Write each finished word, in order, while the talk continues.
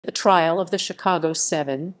The Trial of the Chicago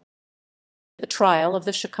Seven. The Trial of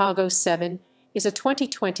the Chicago Seven is a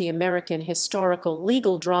 2020 American historical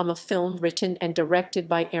legal drama film written and directed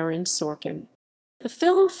by Aaron Sorkin. The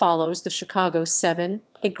film follows the Chicago Seven,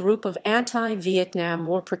 a group of anti-Vietnam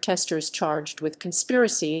War protesters charged with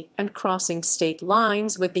conspiracy and crossing state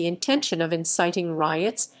lines with the intention of inciting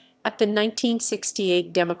riots at the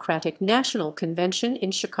 1968 Democratic National Convention in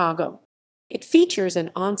Chicago. It features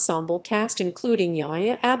an ensemble cast including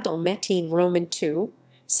Yahya Abdul-Mateen II,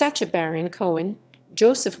 Sacha Baron Cohen,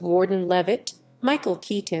 Joseph Gordon-Levitt, Michael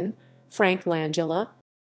Keaton, Frank Langella.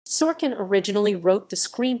 Sorkin originally wrote the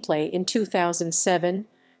screenplay in 2007,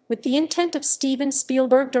 with the intent of Steven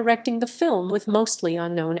Spielberg directing the film with mostly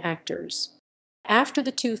unknown actors. After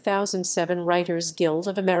the 2007 Writers Guild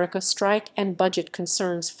of America strike and budget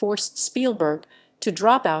concerns forced Spielberg to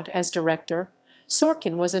drop out as director,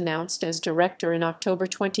 Sorkin was announced as director in October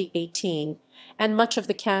 2018, and much of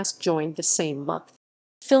the cast joined the same month.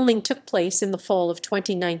 Filming took place in the fall of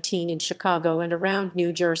 2019 in Chicago and around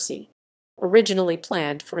New Jersey. Originally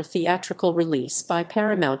planned for a theatrical release by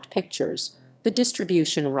Paramount Pictures, the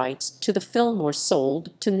distribution rights to the film were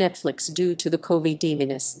sold to Netflix due to the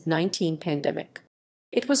COVID-19 pandemic.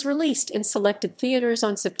 It was released in selected theaters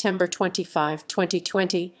on September 25,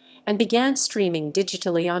 2020, and began streaming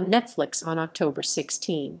digitally on Netflix on October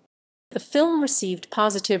 16. The film received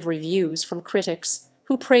positive reviews from critics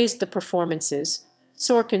who praised the performances,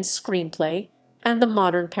 Sorkin's screenplay, and the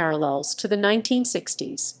modern parallels to the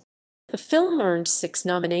 1960s. The film earned 6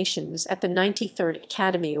 nominations at the 93rd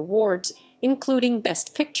Academy Awards, including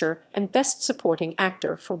Best Picture and Best Supporting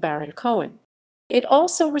Actor for Baron Cohen. It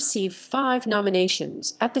also received 5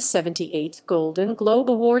 nominations at the 78th Golden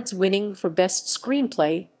Globe Awards, winning for Best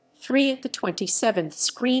Screenplay, 3 at the 27th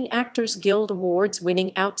Screen Actors Guild Awards,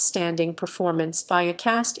 winning Outstanding Performance by a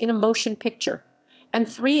Cast in a Motion Picture, and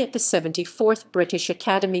 3 at the 74th British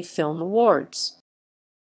Academy Film Awards.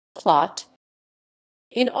 Plot.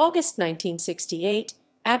 In August 1968,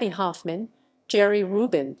 Abbie Hoffman, Jerry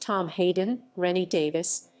Rubin, Tom Hayden, Rennie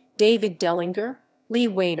Davis, David Dellinger, Lee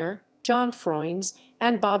Weiner, John Froines,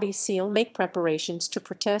 and Bobby Seale make preparations to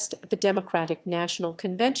protest at the Democratic National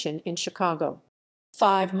Convention in Chicago.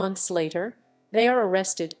 5 months later, they are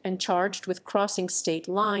arrested and charged with crossing state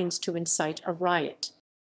lines to incite a riot.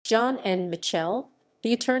 John N. Mitchell,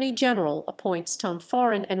 the Attorney General, appoints Tom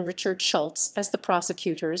Foran and Richard Schultz as the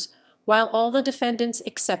prosecutors, while all the defendants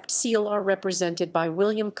except Seale are represented by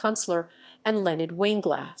William Kunstler and Leonard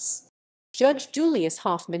Weinglass. Judge Julius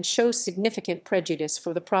Hoffman shows significant prejudice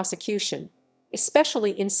for the prosecution,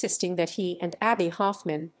 especially insisting that he and Abbie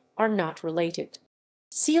Hoffman are not related.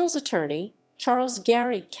 Seale's attorney, Charles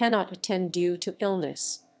Gary, cannot attend due to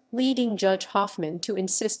illness, leading Judge Hoffman to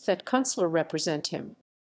insist that Kunstler represent him.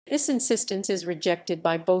 This insistence is rejected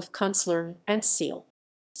by both Kunstler and Seale.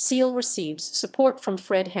 Seale receives support from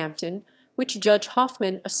Fred Hampton, which Judge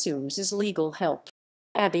Hoffman assumes is legal help.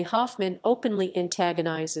 Abbie Hoffman openly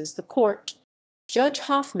antagonizes the court. Judge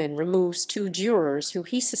Hoffman removes 2 jurors who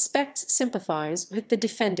he suspects sympathize with the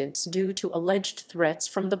defendants due to alleged threats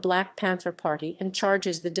from the Black Panther Party and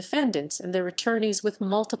charges the defendants and their attorneys with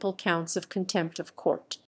multiple counts of contempt of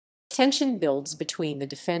court. Tension builds between the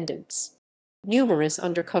defendants. Numerous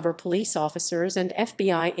undercover police officers and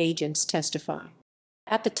FBI agents testify.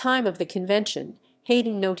 At the time of the convention,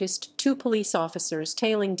 Hayden noticed 2 police officers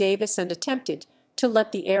tailing Davis and attempted to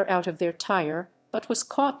let the air out of their tire, but was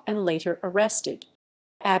caught and later arrested.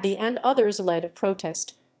 Abbie and others led a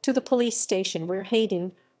protest to the police station where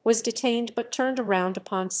Hayden was detained but turned around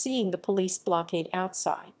upon seeing the police blockade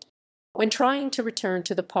outside. When trying to return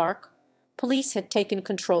to the park, police had taken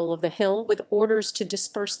control of the hill with orders to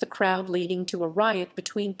disperse the crowd, leading to a riot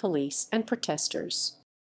between police and protesters.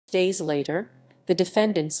 Days later, the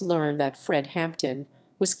defendants learned that Fred Hampton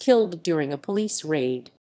was killed during a police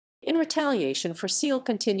raid. In retaliation for Seale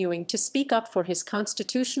continuing to speak up for his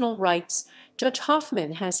constitutional rights, Judge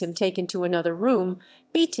Hoffman has him taken to another room,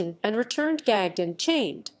 beaten, and returned gagged and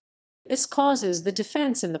chained. This causes the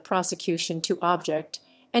defense and the prosecution to object,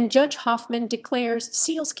 and Judge Hoffman declares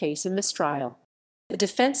Seale's case a mistrial. The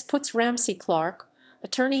defense puts Ramsey Clark,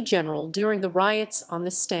 Attorney General during the riots, on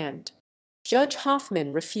the stand. Judge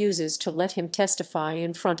Hoffman refuses to let him testify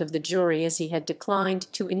in front of the jury, as he had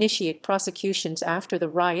declined to initiate prosecutions after the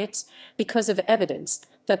riots because of evidence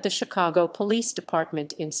that the Chicago Police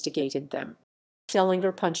Department instigated them.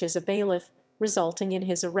 Dellinger punches a bailiff, resulting in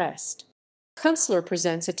his arrest. Kunstler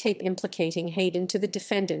presents a tape implicating Hayden to the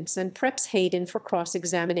defendants and preps Hayden for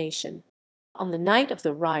cross-examination. On the night of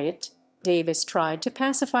the riot, Davis tried to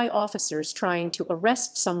pacify officers trying to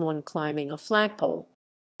arrest someone climbing a flagpole.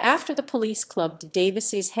 After the police clubbed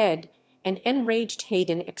Davis's head, an enraged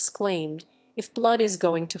Hayden exclaimed, "If blood is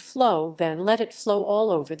going to flow, then let it flow all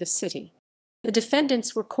over the city." The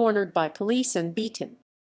defendants were cornered by police and beaten.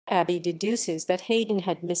 Abby deduces that Hayden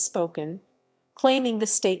had misspoken, claiming the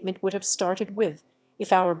statement would have started with,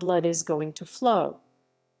 "If our blood is going to flow.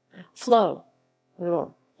 Flow.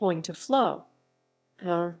 Or going to flow.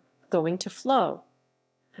 Or going to flow.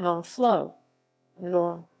 Or flow.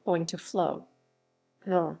 Or going to flow.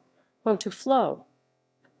 Or going to flow.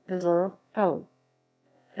 Or oh.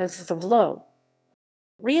 As the flow."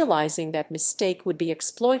 Realizing that mistake would be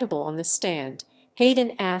exploitable on the stand,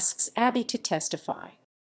 Hayden asks Abby to testify.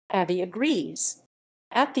 Abby agrees.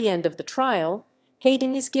 At the end of the trial,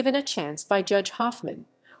 Hayden is given a chance by Judge Hoffman,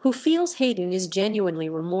 who feels Hayden is genuinely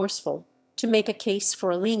remorseful, to make a case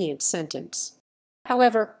for a lenient sentence.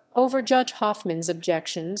 However, over Judge Hoffman's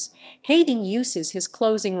objections, Hayden uses his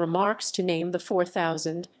closing remarks to name the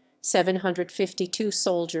 4,752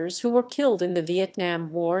 soldiers who were killed in the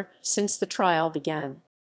Vietnam War since the trial began.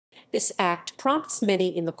 This act prompts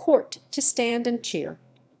many in the court to stand and cheer,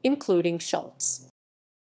 including Schultz.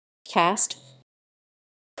 Cast,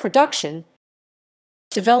 production,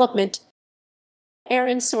 development.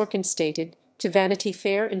 Aaron Sorkin stated to Vanity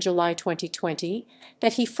Fair in July 2020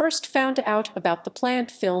 that he first found out about the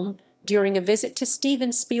planned film during a visit to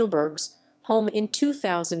Steven Spielberg's home in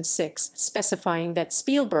 2006, specifying that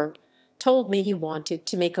Spielberg told me he wanted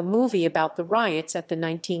to make a movie about the riots at the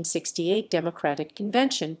 1968 Democratic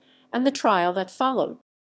Convention and the trial that followed.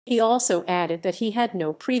 He also added that he had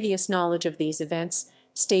no previous knowledge of these events,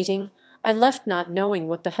 stating, "I left not knowing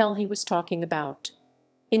what the hell he was talking about."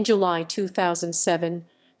 In July 2007,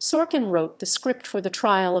 Sorkin wrote the script for the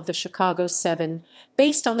trial of the Chicago 7,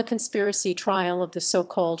 based on the conspiracy trial of the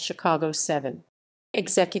so-called Chicago 7.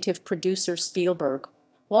 Executive producer Spielberg,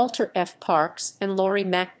 Walter F. Parks, and Laurie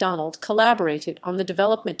MacDonald collaborated on the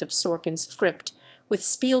development of Sorkin's script, with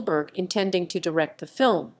Spielberg intending to direct the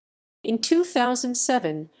film. In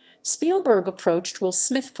 2007, Spielberg approached Will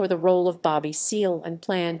Smith for the role of Bobby Seale and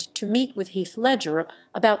planned to meet with Heath Ledger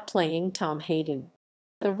about playing Tom Hayden.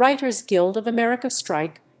 The Writers Guild of America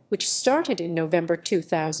strike, which started in November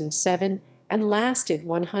 2007 and lasted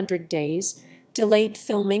 100 days, delayed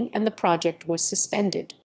filming and the project was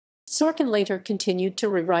suspended. Sorkin later continued to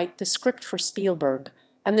rewrite the script for Spielberg,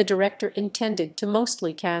 and the director intended to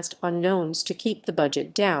mostly cast unknowns to keep the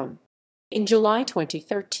budget down. In July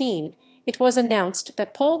 2013, it was announced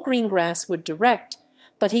that Paul Greengrass would direct,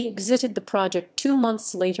 but he exited the project 2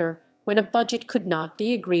 months later when a budget could not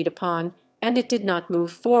be agreed upon and it did not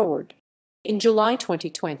move forward. In July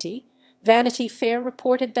 2020, Vanity Fair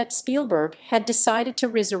reported that Spielberg had decided to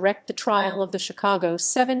resurrect the trial of the Chicago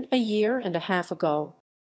 7 a year and a half ago.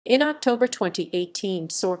 In October 2018,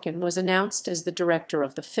 Sorkin was announced as the director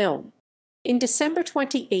of the film. In December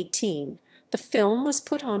 2018, the film was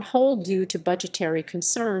put on hold due to budgetary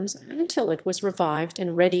concerns until it was revived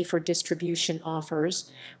and ready for distribution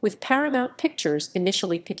offers, with Paramount Pictures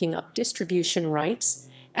initially picking up distribution rights,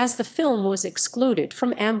 as the film was excluded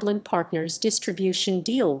from Amblin Partners' distribution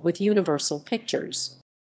deal with Universal Pictures.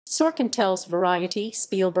 Sorkin tells Variety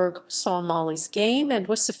Spielberg saw Molly's Game and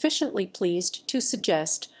was sufficiently pleased to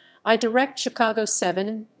suggest, "I direct Chicago 7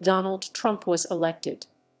 and Donald Trump was elected."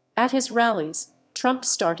 At his rallies, Trump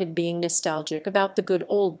started being nostalgic about the good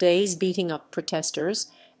old days beating up protesters,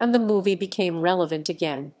 and the movie became relevant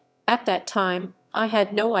again. At that time, I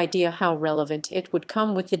had no idea how relevant it would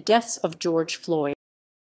come with the deaths of George Floyd.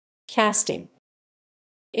 Casting.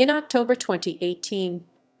 In October 2018,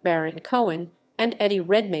 Baron Cohen and Eddie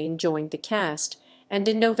Redmayne joined the cast, and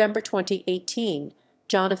in November 2018,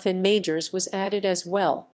 Jonathan Majors was added as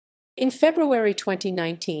well. In February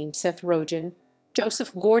 2019, Seth Rogen,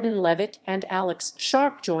 Joseph Gordon-Levitt, and Alex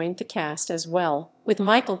Sharp joined the cast as well, with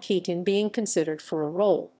Michael Keaton being considered for a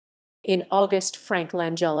role. In August, Frank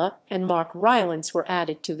Langella and Mark Rylance were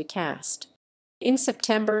added to the cast. In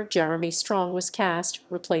September, Jeremy Strong was cast,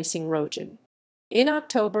 replacing Rogen. In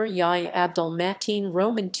October, Yahya Abdul-Mateen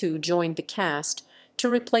II joined the cast to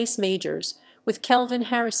replace Majors, with Kelvin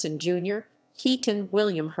Harrison Jr., Keaton,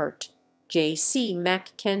 William Hurt, J.C.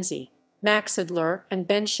 Mackenzie, Max Adler, and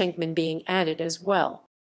Ben Shenkman being added as well.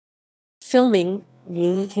 Filming.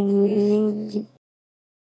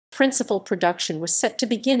 Principal production was set to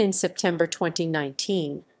begin in September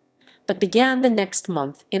 2019, but began the next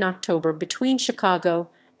month in October between Chicago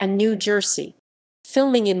and New Jersey.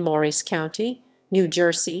 Filming in Morris County, New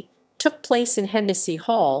Jersey, took place in Hennessy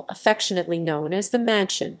Hall, affectionately known as the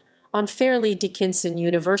Mansion, on Fairleigh Dickinson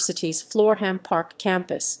University's Florham Park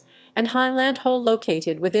campus, and Highland Hall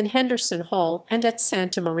located within Henderson Hall and at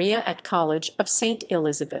Santa Maria at College of St.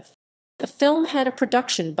 Elizabeth. The film had a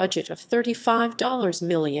production budget of $35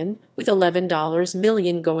 million, with $11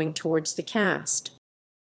 million going towards the cast.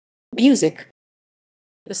 Music.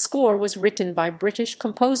 The score was written by British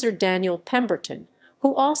composer Daniel Pemberton,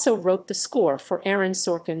 who also wrote the score for Aaron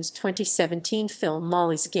Sorkin's 2017 film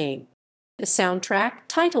Molly's Game. The soundtrack,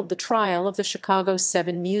 titled The Trial of the Chicago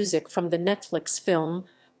 7 music from the Netflix film,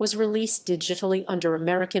 was released digitally under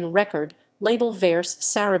American record label Verse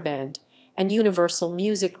Sarabande and Universal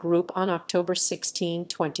Music Group on October 16,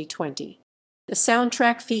 2020. The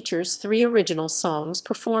soundtrack features 3 original songs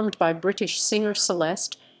performed by British singer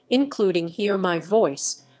Celeste, including Hear My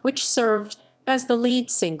Voice, which served as the lead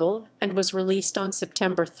single and was released on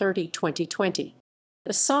September 30, 2020.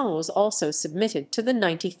 The song was also submitted to the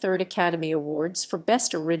 93rd Academy Awards for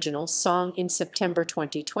Best Original Song in September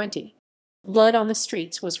 2020. Blood on the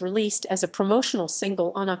Streets was released as a promotional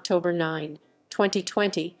single on October 9,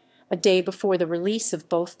 2020, a day before the release of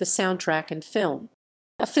both the soundtrack and film.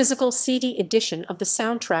 A physical CD edition of the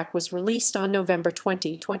soundtrack was released on November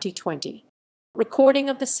 20, 2020. Recording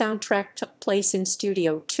of the soundtrack took place in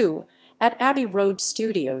Studio 2 at Abbey Road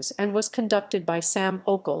Studios and was conducted by Sam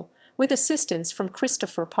Okell, with assistance from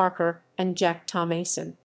Christopher Parker and Jack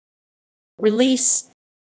Thomason. Release.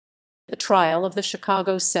 The Trial of the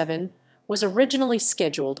Chicago 7 was originally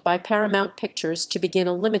scheduled by Paramount Pictures to begin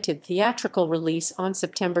a limited theatrical release on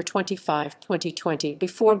September 25, 2020,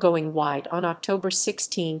 before going wide on October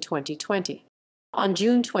 16, 2020. On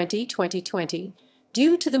June 20, 2020,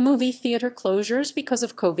 due to the movie theater closures because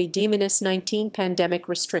of COVID-19 pandemic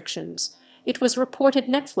restrictions, it was reported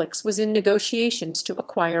Netflix was in negotiations to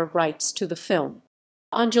acquire rights to the film.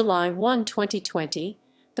 On July 1, 2020,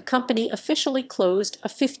 the company officially closed a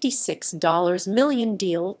 $56 million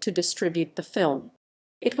deal to distribute the film.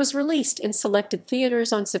 It was released in selected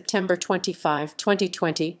theaters on September 25,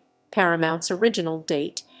 2020, Paramount's original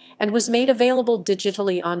date, and was made available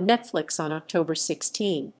digitally on Netflix on October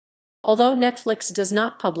 16. Although Netflix does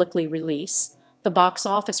not publicly release the box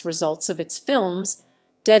office results of its films,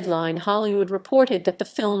 Deadline Hollywood reported that the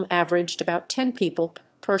film averaged about 10 people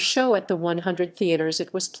per show at the 100 theaters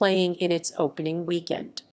it was playing in its opening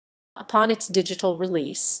weekend. Upon its digital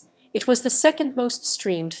release, it was the second most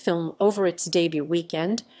streamed film over its debut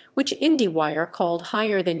weekend, which IndieWire called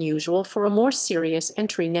higher than usual for a more serious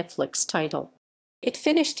entry Netflix title. It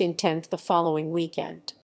finished in 10th the following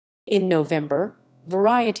weekend. In November,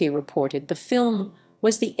 Variety reported the film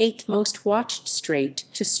was the 8th most watched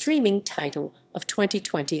straight-to-streaming title of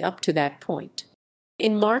 2020 up to that point.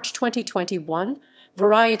 In March 2021,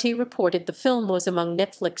 Variety reported the film was among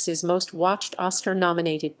Netflix's most watched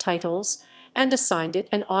Oscar-nominated titles and assigned it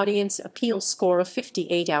an audience appeal score of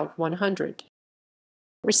 58 out of 100.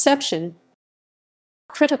 Reception.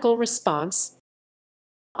 Critical response.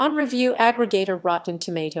 On review aggregator Rotten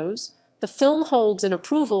Tomatoes, the film holds an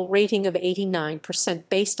approval rating of 89%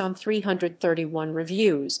 based on 331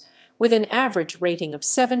 reviews, with an average rating of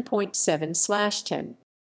 7.7/10.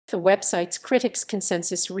 The website's critics'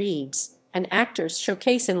 consensus reads, "An actor's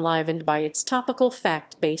showcase enlivened by its topical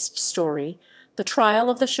fact-based story, The Trial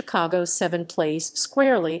of the Chicago 7 plays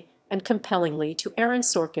squarely and compellingly to Aaron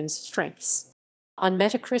Sorkin's strengths." On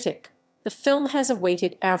Metacritic, the film has a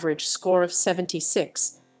weighted average score of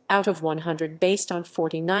 76 out of 100 based on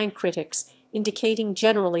 49 critics, indicating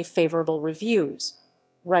generally favorable reviews.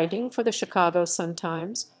 Writing for the Chicago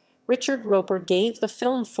Sun-Times, Richard Roper gave the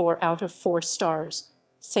film 4 out of 4 stars,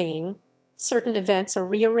 saying, "Certain events are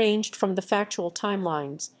rearranged from the factual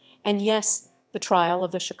timelines, and yes, the trial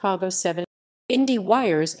of the Chicago 7."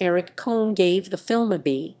 IndieWire's Eric Cohn gave the film a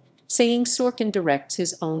B, saying Sorkin directs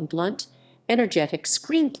his own blunt, energetic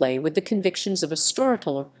screenplay with the convictions of a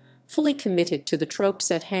storyteller fully committed to the tropes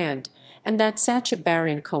at hand, and that Sacha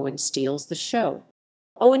Baron Cohen steals the show.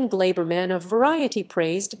 Owen Gleiberman of Variety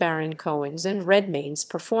praised Baron Cohen's and Redmayne's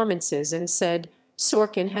performances and said,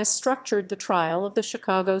 "Sorkin has structured the trial of the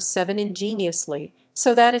Chicago 7 ingeniously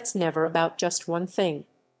so that it's never about just one thing.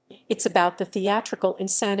 It's about the theatrical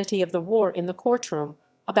insanity of the war in the courtroom,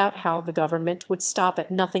 about how the government would stop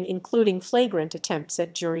at nothing, including flagrant attempts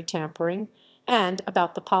at jury tampering, and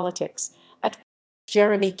about the politics at."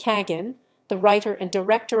 Jeremy Kagan, the writer and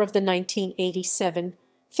director of the 1987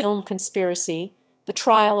 film Conspiracy, The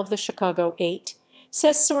Trial of the Chicago 8,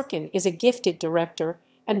 says Sorkin is a gifted director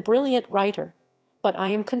and brilliant writer, but I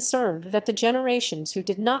am concerned that the generations who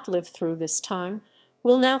did not live through this time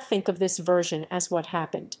will now think of this version as what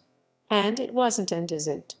happened. And it wasn't and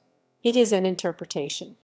isn't. It is an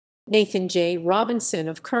interpretation. Nathan J. Robinson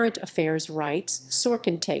of Current Affairs writes,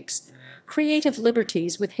 Sorkin takes creative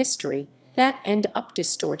liberties with history that end up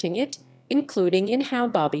distorting it, including in how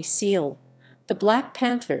Bobby Seale, the Black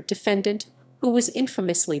Panther defendant who was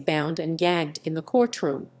infamously bound and gagged in the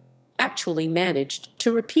courtroom, actually managed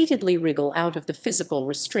to repeatedly wriggle out of the physical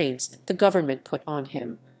restraints the government put on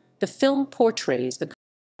him. The film portrays the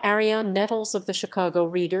Ariane Nettles of the Chicago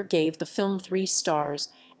Reader gave the film 3 stars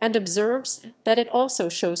and observes that it also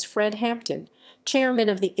shows Fred Hampton, chairman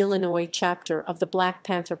of the Illinois chapter of the Black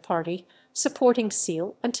Panther Party, supporting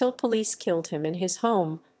Seale until police killed him in his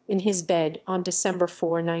home, in his bed on December 4,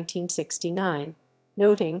 1969,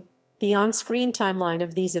 noting the on-screen timeline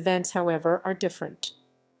of these events, however, are different.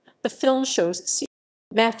 The film shows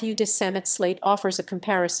Matthew DeSemet Slate offers a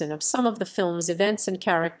comparison of some of the film's events and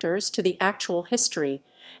characters to the actual history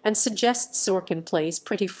and suggests Sorkin plays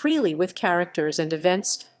pretty freely with characters and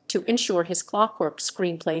events to ensure his clockwork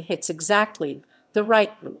screenplay hits exactly the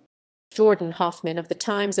right note. Jordan Hoffman of the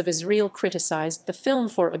Times of Israel criticized the film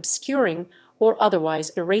for obscuring or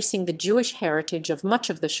otherwise erasing the Jewish heritage of much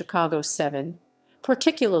of the Chicago Seven,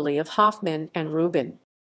 particularly of Hoffman and Rubin.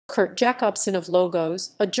 Kurt Jacobson of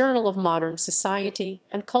Logos, a journal of modern society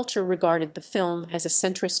and culture, regarded the film as a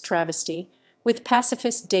centrist travesty, with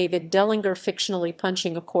pacifist David Dellinger fictionally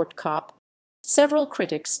punching a court cop. Several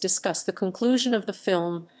critics discuss the conclusion of the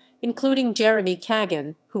film, including Jeremy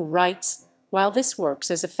Kagan, who writes, "While this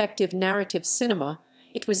works as effective narrative cinema,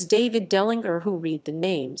 it was David Dellinger who read the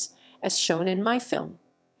names, as shown in my film.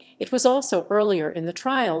 It was also earlier in the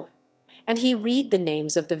trial, and he read the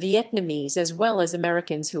names of the Vietnamese as well as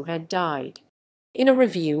Americans who had died." In a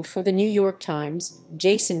review for the New York Times,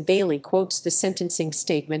 Jason Bailey quotes the sentencing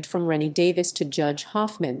statement from Rennie Davis to Judge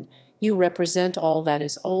Hoffman, "You represent all that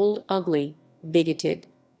is old, ugly, bigoted,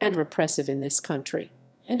 and repressive in this country.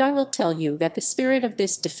 And I will tell you that the spirit of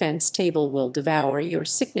this defense table will devour your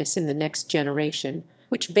sickness in the next generation,"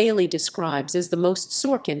 which Bailey describes as the most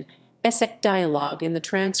Sorkin-esque dialogue in the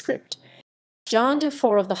transcript. John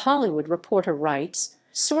DeFore of The Hollywood Reporter writes,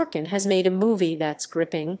 "Sorkin has made a movie that's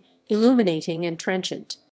gripping, illuminating, and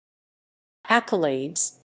trenchant."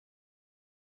 Accolades.